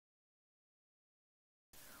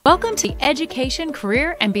Welcome to the Education,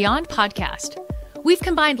 Career, and Beyond podcast. We've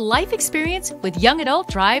combined life experience with young adult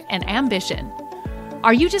drive and ambition.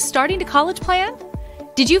 Are you just starting to college plan?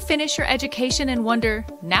 Did you finish your education and wonder,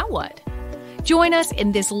 now what? Join us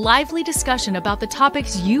in this lively discussion about the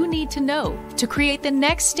topics you need to know to create the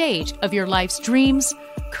next stage of your life's dreams,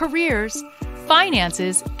 careers,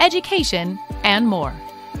 finances, education, and more.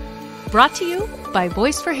 Brought to you by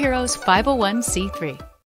Voice for Heroes 501c3.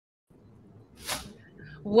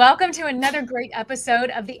 Welcome to another great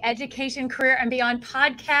episode of the Education, Career, and Beyond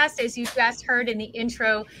podcast. As you just heard in the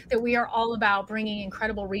intro, that we are all about bringing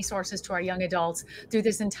incredible resources to our young adults through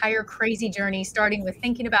this entire crazy journey, starting with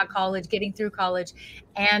thinking about college, getting through college,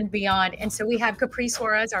 and beyond. And so we have Capri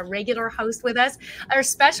Suarez, our regular host, with us. Our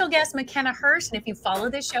special guest, McKenna Hurst. And if you follow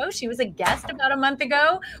this show, she was a guest about a month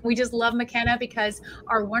ago. We just love McKenna because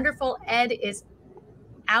our wonderful Ed is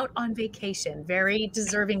out on vacation, very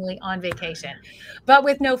deservingly on vacation. But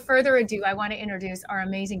with no further ado, I want to introduce our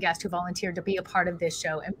amazing guest who volunteered to be a part of this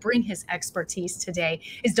show and bring his expertise today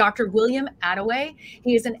is Dr. William Attaway.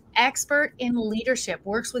 He is an expert in leadership,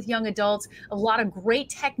 works with young adults, a lot of great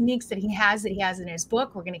techniques that he has in his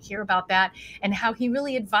book. We're going to hear about that and how he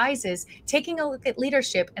really advises taking a look at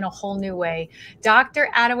leadership in a whole new way. Dr.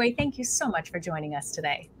 Attaway, thank you so much for joining us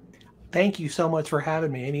today. Thank you so much for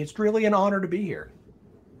having me, Amy. It's really an honor to be here.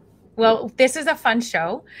 Well, this is a fun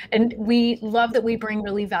show, and we love that we bring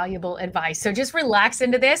really valuable advice. So just relax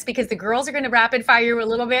into this because the girls are going to rapid fire you a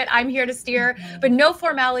little bit. I'm here to steer, but no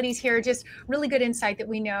formalities here, just really good insight that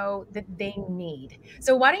we know that they need.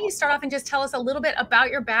 So why don't you start off and just tell us a little bit about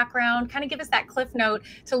your background, kind of give us that cliff note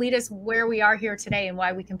to lead us where we are here today and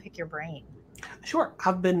why we can pick your brain. Sure.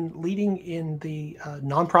 I've been leading in the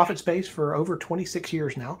nonprofit space for over 26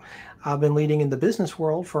 years now. I've been leading in the business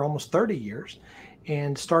world for almost 30 years.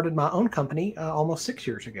 And started my own company almost 6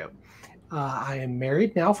 years ago. I am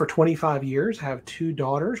married now for 25 years. I have two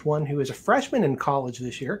daughters, one who is a freshman in college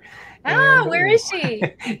this year. Where is she?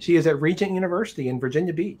 She is at Regent University in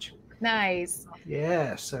Virginia Beach. Nice.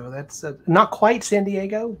 Yeah, so that's not quite San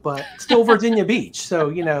Diego, but still Virginia Beach. So,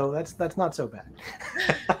 you know, that's not so bad.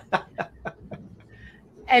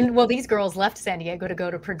 And well, these girls left San Diego to go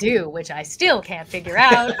to Purdue, which I still can't figure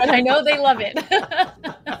out, but I know they love it.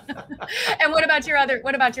 And what about your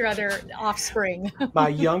other offspring? My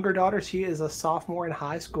younger daughter, she is a sophomore in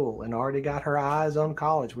high school and already got her eyes on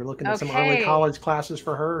college. We're looking at some early college classes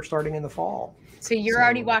for her starting in the fall. So you're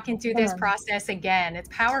already walking through this process again. It's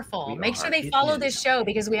powerful. Make sure they follow this show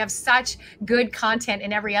because we have such good content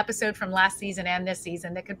in every episode from last season and this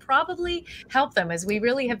season that could probably help them, as we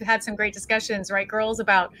really have had some great discussions, right, girls,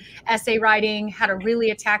 about essay writing, how to really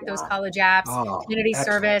attack those college apps, community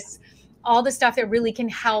service, all the stuff that really can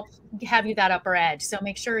help have you that upper edge. So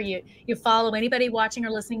make sure you follow anybody watching or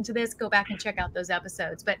listening to this, go back and check out those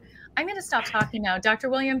episodes. But I'm going to stop talking now. Dr.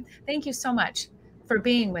 William, thank you so much for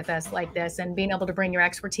being with us like this and being able to bring your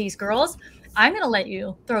expertise. Girls, I'm going to let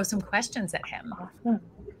you throw some questions at him.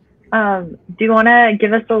 Awesome. Do you want to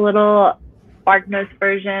give us a little SparkNotes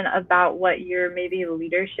version about what your maybe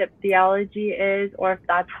leadership theology is, or if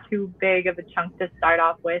that's too big of a chunk to start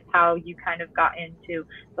off with, how you kind of got into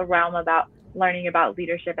the realm about learning about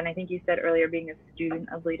leadership? And I think you said earlier being a student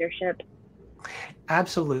of leadership.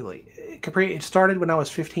 Absolutely. Capri, it started when I was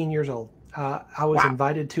 15 years old. I was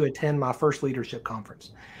invited to attend my first leadership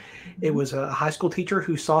conference. It was a high school teacher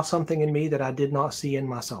who saw something in me that I did not see in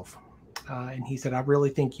myself. And he said, I really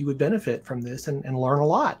think you would benefit from this and learn a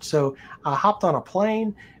lot. So I hopped on a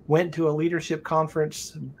plane, went to a leadership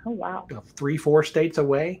conference 3-4 states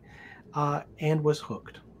away, and was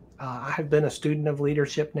hooked. I have been a student of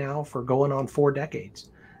leadership now for going on 4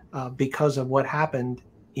 decades because of what happened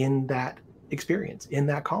in that experience, in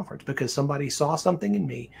that conference, because somebody saw something in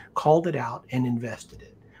me, called it out, and invested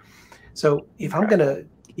it. So if I'm going to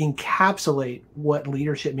encapsulate what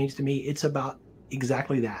leadership means to me, it's about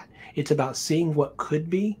exactly that. It's about seeing what could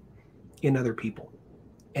be in other people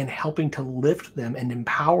and helping to lift them and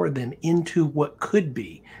empower them into what could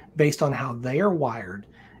be based on how they are wired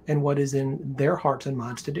and what is in their hearts and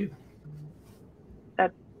minds to do.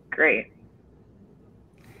 That's great.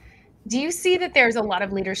 Do you see that there's a lot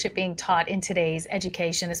of leadership being taught in today's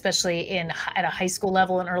education, especially at a high school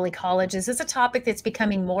level and early college? Is this a topic that's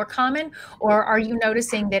becoming more common, or are you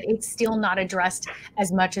noticing that it's still not addressed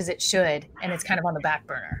as much as it should and it's kind of on the back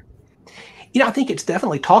burner? You know, I think it's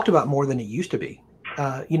definitely talked about more than it used to be.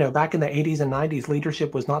 You know, back in the 80s and 90s,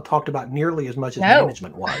 leadership was not talked about nearly as much as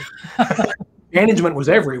management was. Management was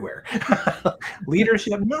everywhere.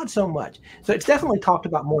 Leadership, not so much. So it's definitely talked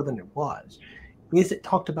about more than it was. Is it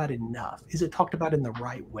talked about enough? Is it talked about in the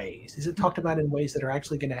right ways? Is it talked about in ways that are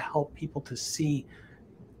actually going to help people to see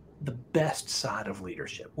the best side of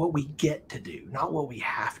leadership, what we get to do, not what we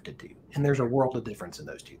have to do. And there's a world of difference in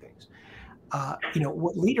those two things.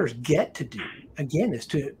 What leaders get to do, again, is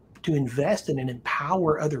to invest in and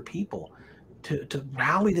empower other people, to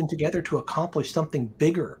rally them together to accomplish something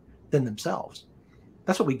bigger than themselves.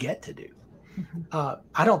 That's what we get to do.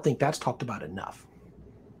 I don't think that's talked about enough.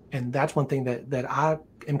 And that's one thing that I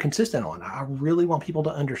am consistent on. I really want people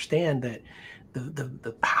to understand that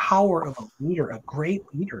the power of a leader, a great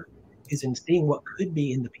leader, is in seeing what could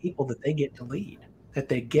be in the people that they get to lead,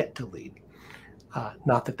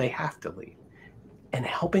 not that they have to lead, and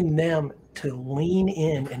helping them to lean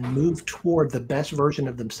in and move toward the best version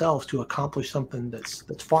of themselves to accomplish something that's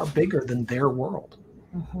far bigger than their world.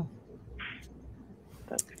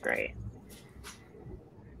 That's great.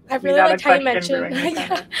 I really liked how you mentioned.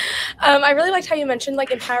 I really liked how you mentioned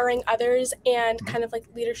like empowering others, and kind of like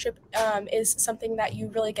leadership is something that you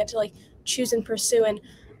really get to like choose and pursue. And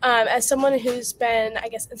as someone who's been, I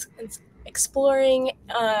guess, exploring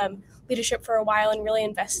leadership for a while and really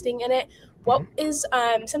investing in it, what is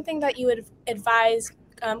something that you would advise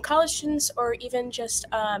college students or even just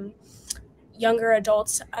younger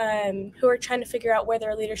adults who are trying to figure out where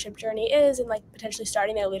their leadership journey is and like potentially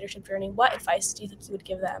starting their leadership journey? What advice do you think you would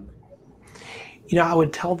give them? I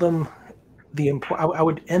would tell them I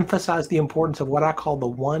would emphasize the importance of what I call the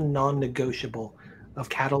one non-negotiable of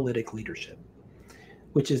catalytic leadership,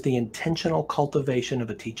 which is the intentional cultivation of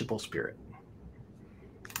a teachable spirit.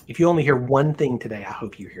 If you only hear one thing today, I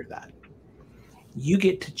hope you hear that. You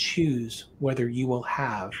get to choose whether you will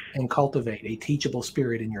have and cultivate a teachable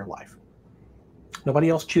spirit in your life. Nobody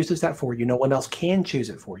else chooses that for you. No one else can choose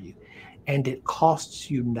it for you. And it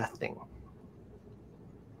costs you nothing.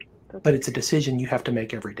 But it's a decision you have to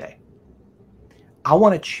make every day. I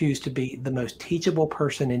want to choose to be the most teachable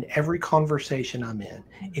person in every conversation I'm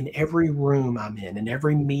in every room I'm in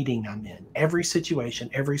every meeting I'm in, every situation,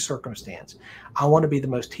 every circumstance. I want to be the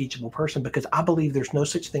most teachable person because I believe there's no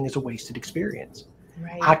such thing as a wasted experience.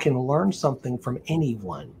 Right. I can learn something from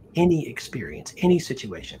anyone, any experience, any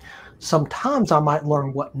situation. Sometimes I might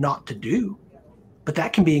learn what not to do, but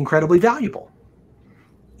that can be incredibly valuable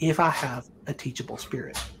if I have a teachable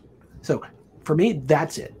spirit. So for me,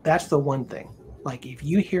 that's it. That's the one thing. Like if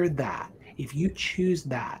you hear that, if you choose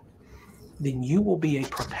that, then you will be a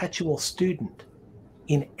perpetual student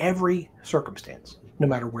in every circumstance, no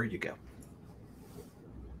matter where you go.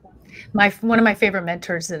 One of my favorite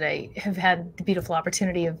mentors that I have had the beautiful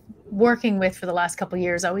opportunity of working with for the last couple of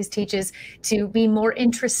years always teaches to be more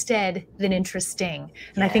interested than interesting.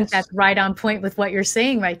 And I think that's right on point with what you're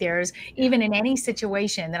saying right there, is even in any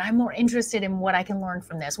situation that I'm more interested in what I can learn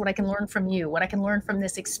from this, what I can learn from you, what I can learn from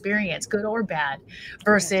this experience, good or bad,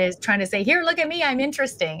 versus trying to say, here, look at me, I'm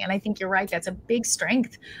interesting. And I think you're right. That's a big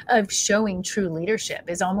strength of showing true leadership,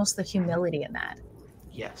 is almost the humility in that.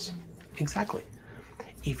 Yes, exactly.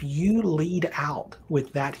 If you lead out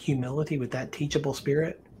with that humility, with that teachable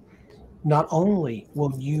spirit, not only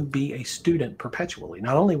will you be a student perpetually,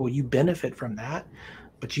 not only will you benefit from that,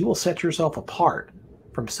 but you will set yourself apart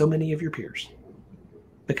from so many of your peers,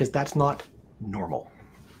 because that's not normal.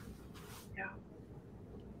 Yeah.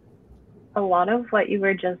 A lot of what you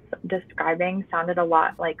were just describing sounded a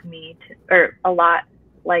lot like me, or a lot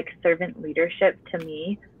like servant leadership to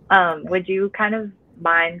me. Would you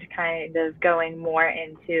mind going more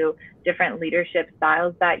into different leadership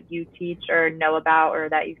styles that you teach or know about, or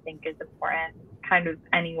that you think is important,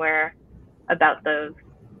 anywhere about those?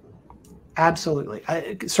 Absolutely.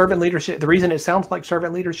 Servant leadership, the reason it sounds like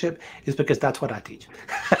servant leadership is because that's what I teach.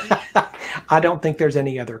 I don't think there's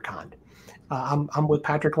any other kind. I'm with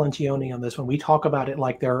Patrick Lencioni on this one. We talk about it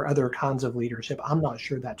like there are other kinds of leadership. I'm not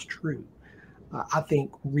sure that's true. I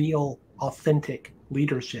think real, authentic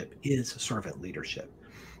leadership is servant leadership.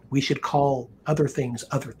 We should call other things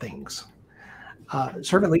other things.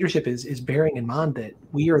 Servant leadership is bearing in mind that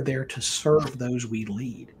we are there to serve those we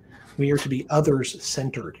lead. We are to be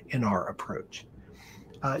others-centered in our approach.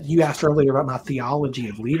 You asked earlier about my theology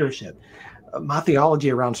of leadership. My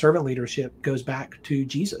theology around servant leadership goes back to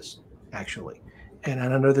Jesus, actually. And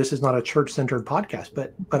I know this is not a church-centered podcast,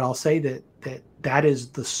 but I'll say that is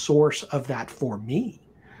the source of that for me,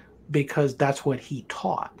 because that's what he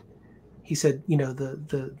taught. He said,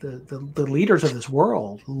 the leaders of this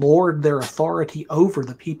world lord their authority over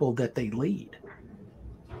the people that they lead.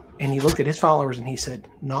 And he looked at his followers and he said,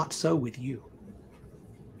 not so with you.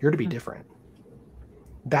 You're to be different.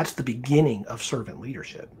 That's the beginning of servant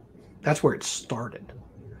leadership. That's where it started.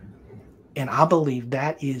 And I believe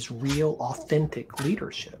that is real, authentic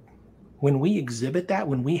leadership. When we exhibit that,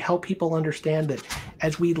 when we help people understand that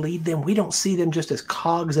as we lead them, we don't see them just as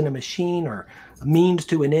cogs in a machine or a means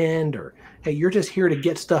to an end, or, hey, you're just here to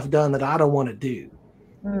get stuff done that I don't want to do.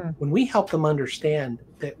 When we help them understand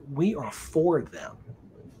that we are for them,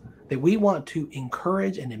 that we want to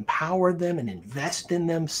encourage and empower them and invest in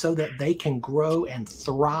them so that they can grow and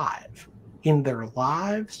thrive in their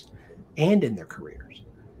lives and in their careers,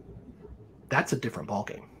 that's a different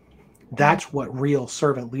ballgame. That's what real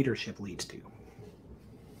servant leadership leads to.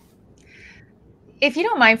 If you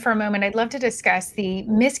don't mind for a moment, I'd love to discuss the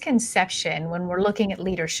misconception when we're looking at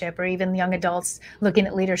leadership, or even young adults looking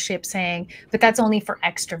at leadership saying, but that's only for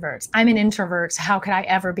extroverts. I'm an introvert, so how could I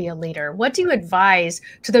ever be a leader? What do you advise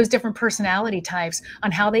to those different personality types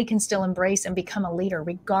on how they can still embrace and become a leader,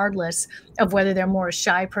 regardless of whether they're more a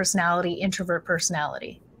shy personality, introvert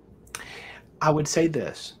personality? I would say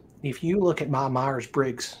this. If you look at my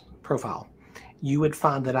Myers-Briggs profile, you would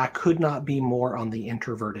find that I could not be more on the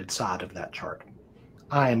introverted side of that chart.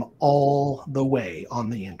 I am all the way on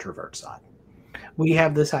the introvert side. We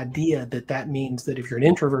have this idea that that means that if you're an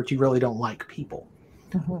introvert, you really don't like people.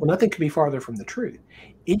 Well, nothing could be farther from the truth.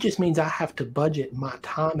 It just means I have to budget my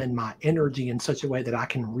time and my energy in such a way that I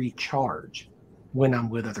can recharge when I'm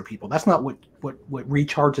with other people. That's not what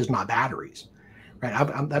recharges my batteries,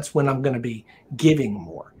 right? That's when I'm going to be giving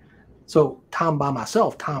more. So time by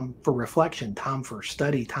myself, time for reflection, time for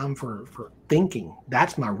study, time for thinking,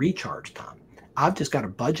 that's my recharge time. I've just got to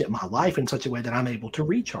budget my life in such a way that I'm able to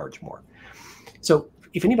recharge more. So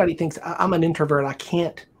if anybody thinks I'm an introvert, I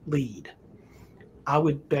can't lead, I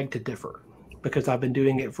would beg to differ, because I've been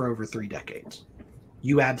doing it for over 3 decades.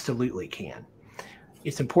 You absolutely can.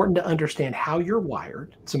 It's important to understand how you're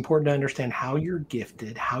wired. It's important to understand how you're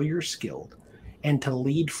gifted, how you're skilled, and to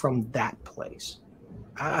lead from that place.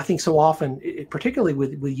 I think so often, particularly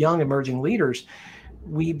with young emerging leaders,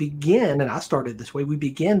 we begin, and I started this way, we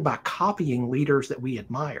begin by copying leaders that we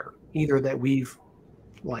admire, either that we've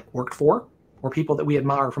worked for or people that we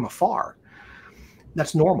admire from afar.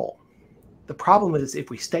 That's normal. The problem is if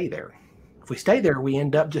we stay there. If we stay there, we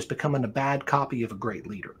end up just becoming a bad copy of a great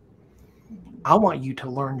leader. I want you to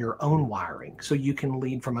learn your own wiring so you can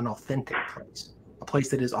lead from an authentic place, a place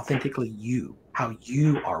that is authentically you, how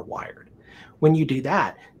you are wired. When you do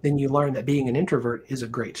that, then you learn that being an introvert is a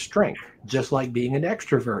great strength, just like being an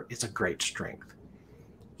extrovert is a great strength.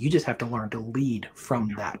 You just have to learn to lead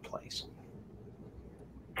from that place.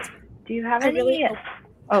 Do you have any?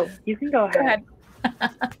 Oh, you can go ahead. Go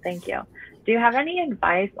ahead. Thank you. Do you have any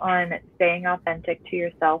advice on staying authentic to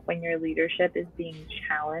yourself when your leadership is being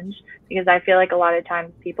challenged? Because I feel like a lot of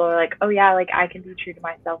times people are like, oh yeah, I can be true to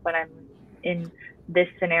myself when I'm in this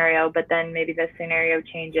scenario, but then maybe the scenario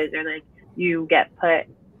changes, or you get put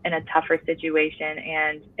in a tougher situation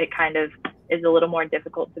and it kind of is a little more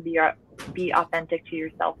difficult to be authentic to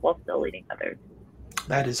yourself while still leading others.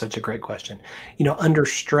 That is such a great question. Under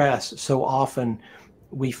stress, so often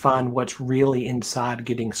we find what's really inside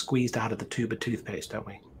getting squeezed out of the tube of toothpaste, don't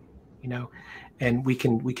we? And we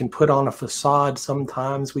can put on a facade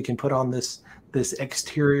sometimes. We can put on this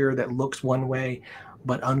exterior that looks one way,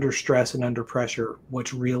 but under stress and under pressure,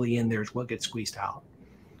 what's really in there is what gets squeezed out.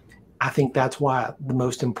 I think that's why the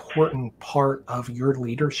most important part of your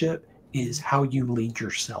leadership is how you lead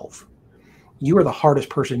yourself. You are the hardest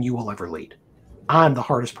person you will ever lead. I'm the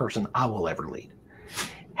hardest person I will ever lead.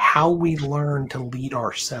 How we learn to lead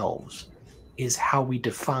ourselves is how we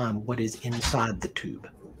define what is inside the tube.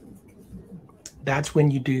 That's when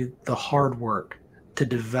you do the hard work to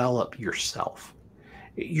develop yourself.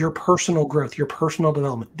 Your personal growth, your personal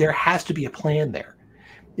development, there has to be a plan there.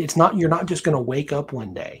 You're not just going to wake up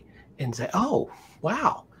one day and say, oh,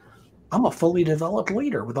 wow, I'm a fully developed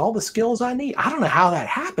leader with all the skills I need. I don't know how that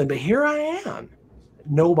happened, but here I am.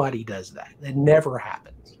 Nobody does that. It never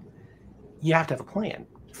happens. You have to have a plan.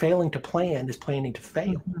 Failing to plan is planning to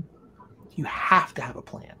fail. You have to have a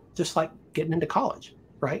plan, just like getting into college,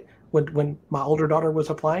 right? When my older daughter was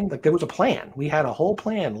applying, there was a plan. We had a whole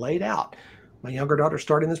plan laid out. My younger daughter's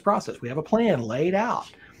starting this process. We have a plan laid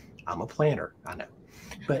out. I'm a planner, I know.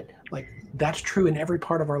 But that's true in every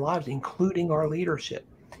part of our lives, including our leadership.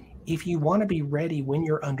 If you want to be ready when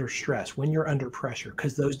you're under stress, when you're under pressure,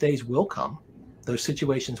 because those days will come, those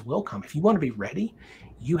situations will come. If you want to be ready,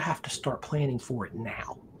 you have to start planning for it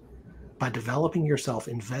now. By developing yourself,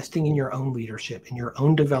 investing in your own leadership and your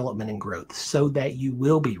own development and growth so that you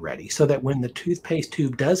will be ready, so that when the toothpaste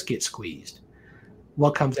tube does get squeezed,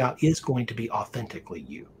 what comes out is going to be authentically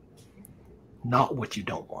you, not what you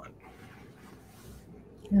don't want.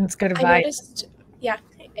 That's good advice. Yeah.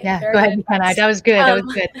 Go ahead, McKenna. That was good. That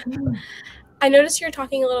was good. I noticed you're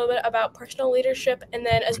talking a little bit about personal leadership and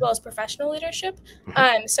then as well as professional leadership.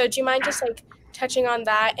 So do you mind just like touching on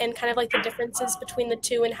that and kind of like the differences between the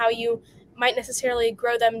two and how you might necessarily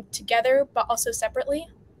grow them together, but also separately?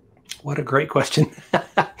 What a great question.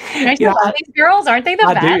 These girls, aren't they the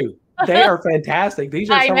best? I do. They are fantastic. These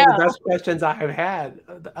are some of the best questions I have had.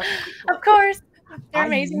 Of course. They're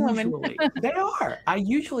amazing women. They are. I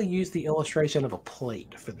usually use the illustration of a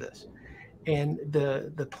plate for this. And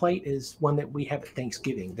the plate is one that we have at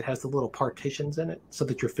Thanksgiving that has the little partitions in it so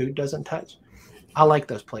that your food doesn't touch. I like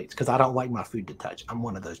those plates because I don't like my food to touch. I'm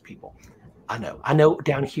one of those people. I know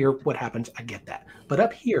down here what happens. I get that. But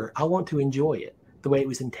up here, I want to enjoy it the way it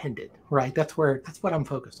was intended, right? That's what I'm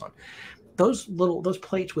focused on. Those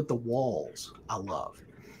plates with the walls, I love.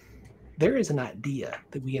 There is an idea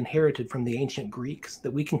that we inherited from the ancient Greeks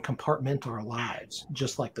that we can compartment our lives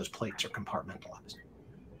just like those plates are compartmentalized.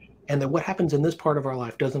 And that what happens in this part of our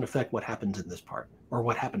life doesn't affect what happens in this part or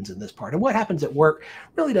what happens in this part. And what happens at work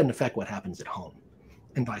really doesn't affect what happens at home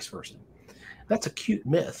and vice versa. That's a cute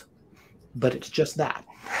myth, but it's just that.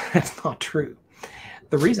 That's not true.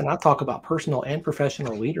 The reason I talk about personal and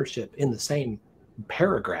professional leadership in the same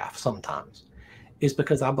paragraph sometimes is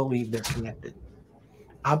because I believe they're connected.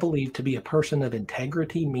 I believe to be a person of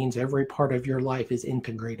integrity means every part of your life is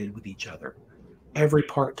integrated with each other. Every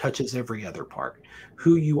part touches every other part.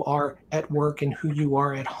 Who you are at work and who you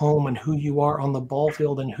are at home and who you are on the ball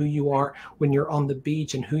field and who you are when you're on the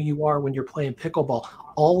beach and who you are when you're playing pickleball.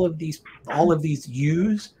 All of these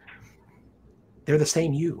yous, they're the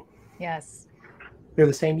same you. Yes. They're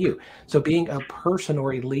the same you. So being a person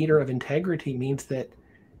or a leader of integrity means that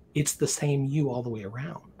it's the same you all the way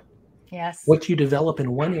around. Yes. What you develop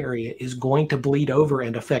in one area is going to bleed over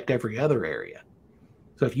and affect every other area.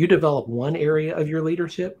 So if you develop one area of your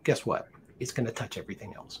leadership, guess what? It's going to touch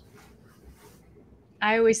everything else.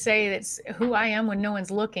 I always say that who I am when no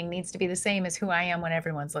one's looking needs to be the same as who I am when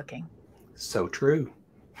everyone's looking. So true.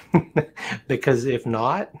 Because if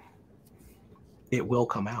not, it will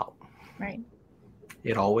come out. Right.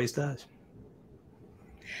 It always does.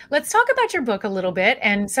 Let's talk about your book a little bit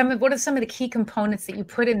and what are some of the key components that you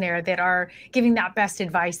put in there that are giving that best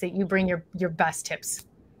advice that you bring your best tips.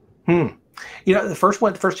 You know, the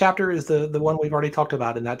first chapter is the one we've already talked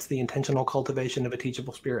about, and that's the intentional cultivation of a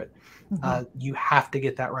teachable spirit. You have to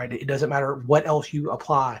get that right. It doesn't matter what else you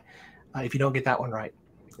apply if you don't get that one right,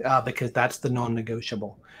 because that's the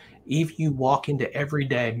non-negotiable. If you walk into every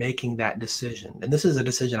day making that decision, and this is a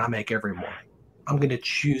decision I make every morning, I'm going to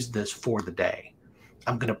choose this for the day.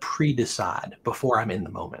 I'm going to pre-decide before I'm in the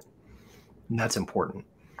moment. And that's important.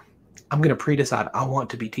 I'm going to pre-decide I want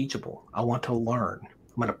to be teachable. I want to learn.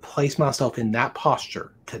 I'm going to place myself in that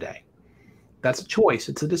posture today. That's a choice.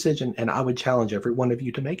 It's a decision. And I would challenge every one of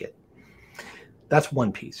you to make it. That's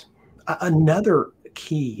one piece. Another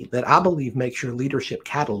key that I believe makes your leadership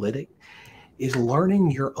catalytic is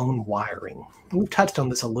learning your own wiring. We've touched on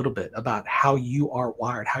this a little bit about how you are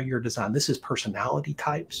wired, how you're designed. This is personality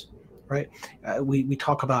types, right? We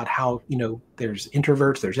talk about how, there's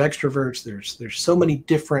introverts, there's extroverts, there's so many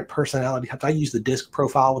different personality types. I use the DISC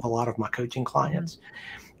profile with a lot of my coaching clients.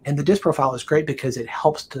 And the DISC profile is great because it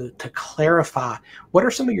helps to clarify what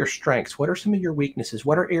are some of your strengths, what are some of your weaknesses,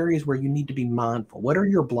 what are areas where you need to be mindful, what are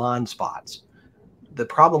your blind spots. The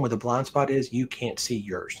problem with a blind spot is you can't see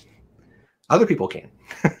yours. Other people can,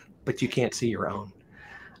 but you can't see your own.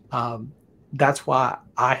 That's why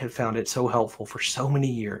I have found it so helpful for so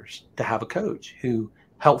many years to have a coach who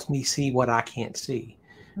helps me see what I can't see.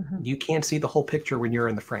 You can't see the whole picture when you're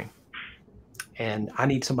in the frame. And I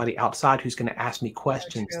need somebody outside who's going to ask me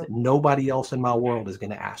questions that nobody else in my world is going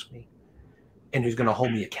to ask me, and who's going to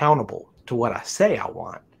hold me accountable to what I say I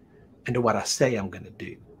want and to what I say I'm going to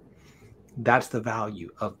do. That's the value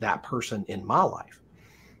of that person in my life.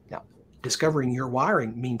 Discovering your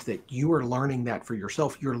wiring means that you are learning that for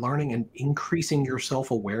yourself. You're learning and increasing your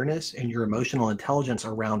self-awareness and your emotional intelligence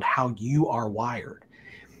around how you are wired.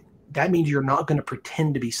 That means you're not going to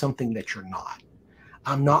pretend to be something that you're not.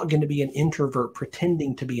 I'm not going to be an introvert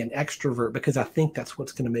pretending to be an extrovert because I think that's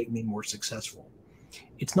what's going to make me more successful.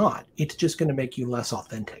 It's not. It's just going to make you less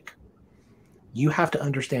authentic. You have to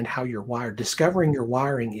understand how you're wired. Discovering your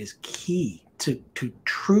wiring is key to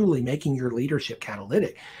truly making your leadership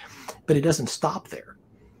catalytic. But it doesn't stop there.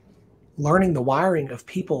 Learning the wiring of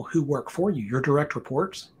people who work for you, your direct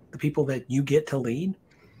reports, the people that you get to lead.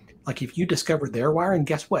 Like if you discover their wiring,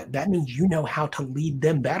 guess what? That means you know how to lead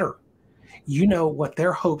them better. You know what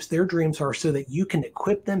their hopes, their dreams are so that you can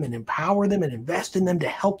equip them and empower them and invest in them to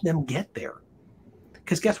help them get there.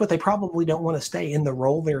 Because guess what? They probably don't want to stay in the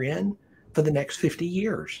role they're in for the next 50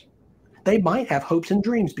 years. They might have hopes and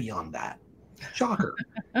dreams beyond that. Shocker.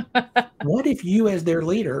 What if you, as their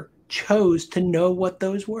leader, chose to know what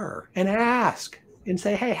those were and ask and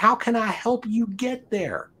say, hey, how can I help you get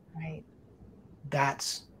there? Right.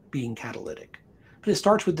 That's being catalytic. But it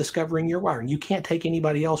starts with discovering your wiring. You can't take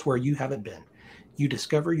anybody else where you haven't been. You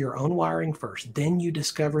discover your own wiring first, then you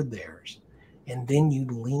discover theirs, and then you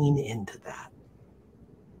lean into that.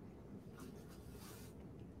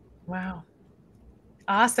 Wow.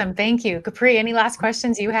 Awesome. Thank you. Capri, any last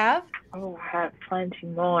questions you have? Oh, I have plenty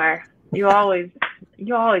more. You always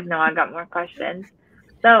know I got more questions.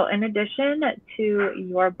 So in addition to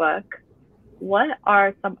your book, what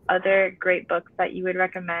are some other great books that you would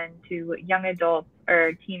recommend to young adults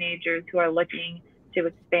or teenagers who are looking to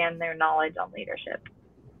expand their knowledge on leadership?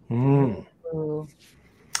 Ooh.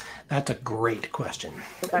 That's a great question.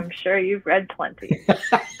 I'm sure you've read plenty.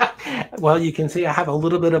 Well, you can see I have a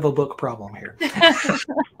little bit of a book problem here. It's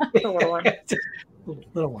a little one.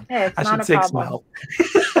 Little one. Hey, it's I not should a seek some problem. help.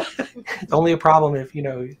 It's only a problem if,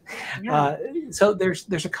 Yeah. So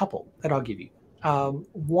there's a couple that I'll give you.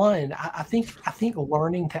 One, I think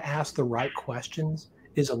learning to ask the right questions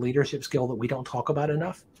is a leadership skill that we don't talk about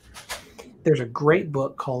enough. There's a great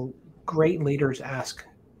book called Great Leaders Ask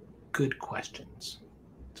Good Questions.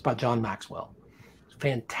 It's by John Maxwell.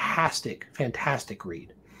 Fantastic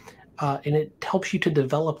read. And it helps you to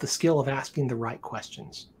develop the skill of asking the right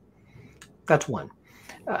questions. That's one.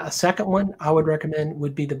 A second one I would recommend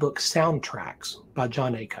would be the book Soundtracks by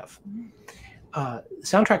John Acuff.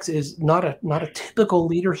 Soundtracks is not a typical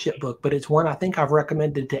leadership book, but it's one I think I've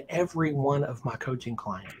recommended to every one of my coaching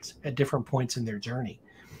clients at different points in their journey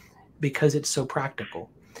because it's so practical.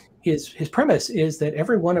 His premise is that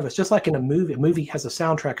every one of us, just like in a movie has a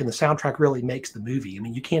soundtrack, and the soundtrack really makes the movie. I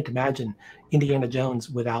mean, you can't imagine Indiana Jones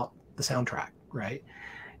without the soundtrack, right?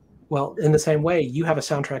 Well, in the same way, you have a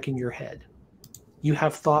soundtrack in your head. You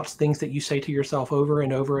have thoughts, things that you say to yourself over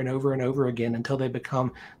and over and over and over again until they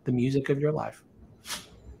become the music of your life.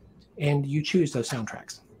 And you choose those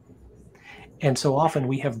soundtracks. And so often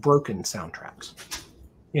we have broken soundtracks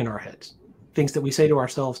in our heads. Things that we say to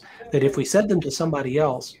ourselves that if we said them to somebody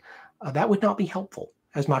else, that would not be helpful.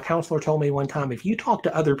 As my counselor told me one time, if you talk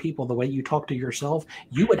to other people the way you talk to yourself,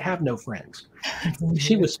 you would have no friends.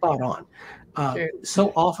 She was spot on.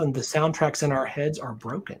 So often the soundtracks in our heads are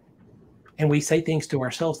broken. And we say things to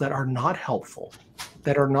ourselves that are not helpful,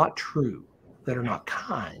 that are not true, that are not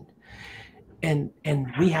kind. And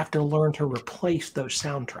we have to learn to replace those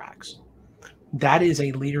soundtracks. That is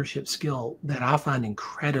a leadership skill that I find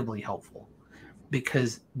incredibly helpful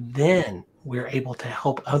because then we're able to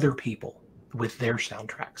help other people with their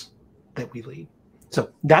soundtracks that we lead. So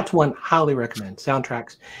that's one highly recommend,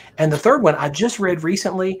 Soundtracks. And the third one I just read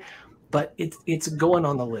recently, but it's going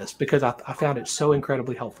on the list because I found it so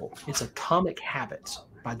incredibly helpful. It's Atomic Habits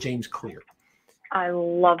by James Clear. I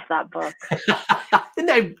love that book. Isn't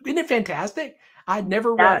it fantastic? I'd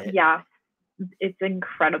never read it. Yeah, it's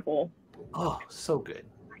incredible. Oh, so good.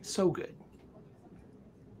 So good.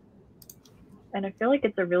 And I feel like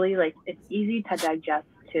it's it's easy to digest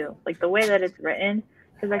too. Like the way that it's written,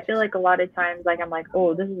 because I feel like a lot of times, I'm like,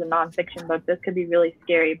 oh, this is a nonfiction book. This could be really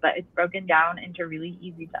scary, but it's broken down into really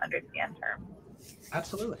easy to understand terms.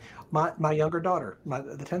 Absolutely. My younger daughter,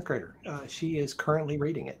 the 10th grader, she is currently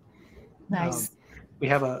reading it. Nice. We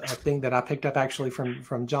have a thing that I picked up actually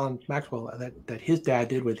from John Maxwell that his dad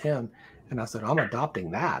did with him. And I said, I'm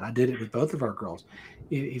adopting that. I did it with both of our girls.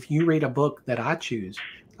 If you read a book that I choose,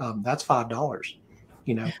 that's $5,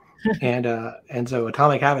 and so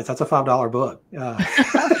Atomic Habits, that's a $5 book.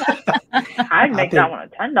 I'd make that one a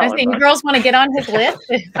 $10 book. Girls want to get on his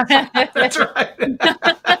list. That's right.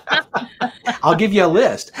 I'll give you a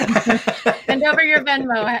list. Send over your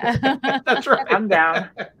Venmo. That's right. I'm down.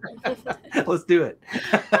 Let's do it.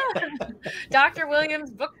 Dr. Williams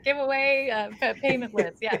book giveaway payment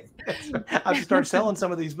list. Yes. I should start selling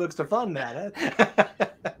some of these books to fund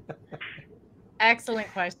that.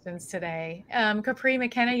 Excellent questions today. Capri,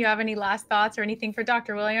 McKenna, you have any last thoughts or anything for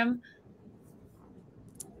Dr. William?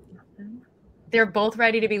 They're both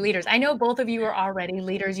ready to be leaders. I know both of you are already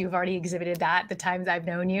leaders. You've already exhibited that the times I've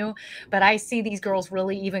known you, but I see these girls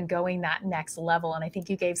really even going that next level. And I think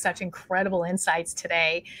you gave such incredible insights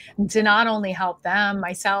today to not only help them,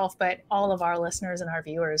 myself, but all of our listeners and our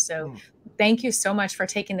viewers. So thank you so much for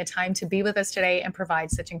taking the time to be with us today and provide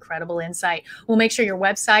such incredible insight. We'll make sure your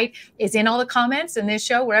website is in all the comments in this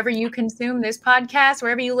show, wherever you consume this podcast,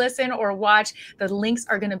 wherever you listen or watch, the links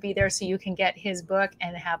are going to be there so you can get his book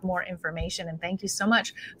and have more information. And thank you so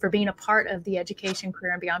much for being a part of the Education,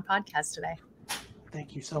 Career, and Beyond podcast today.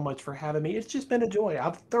 Thank you so much for having me. It's just been a joy.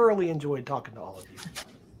 I've thoroughly enjoyed talking to all of you.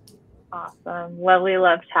 Awesome. Well, we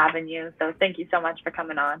loved having you. So thank you so much for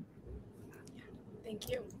coming on. Thank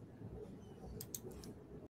you.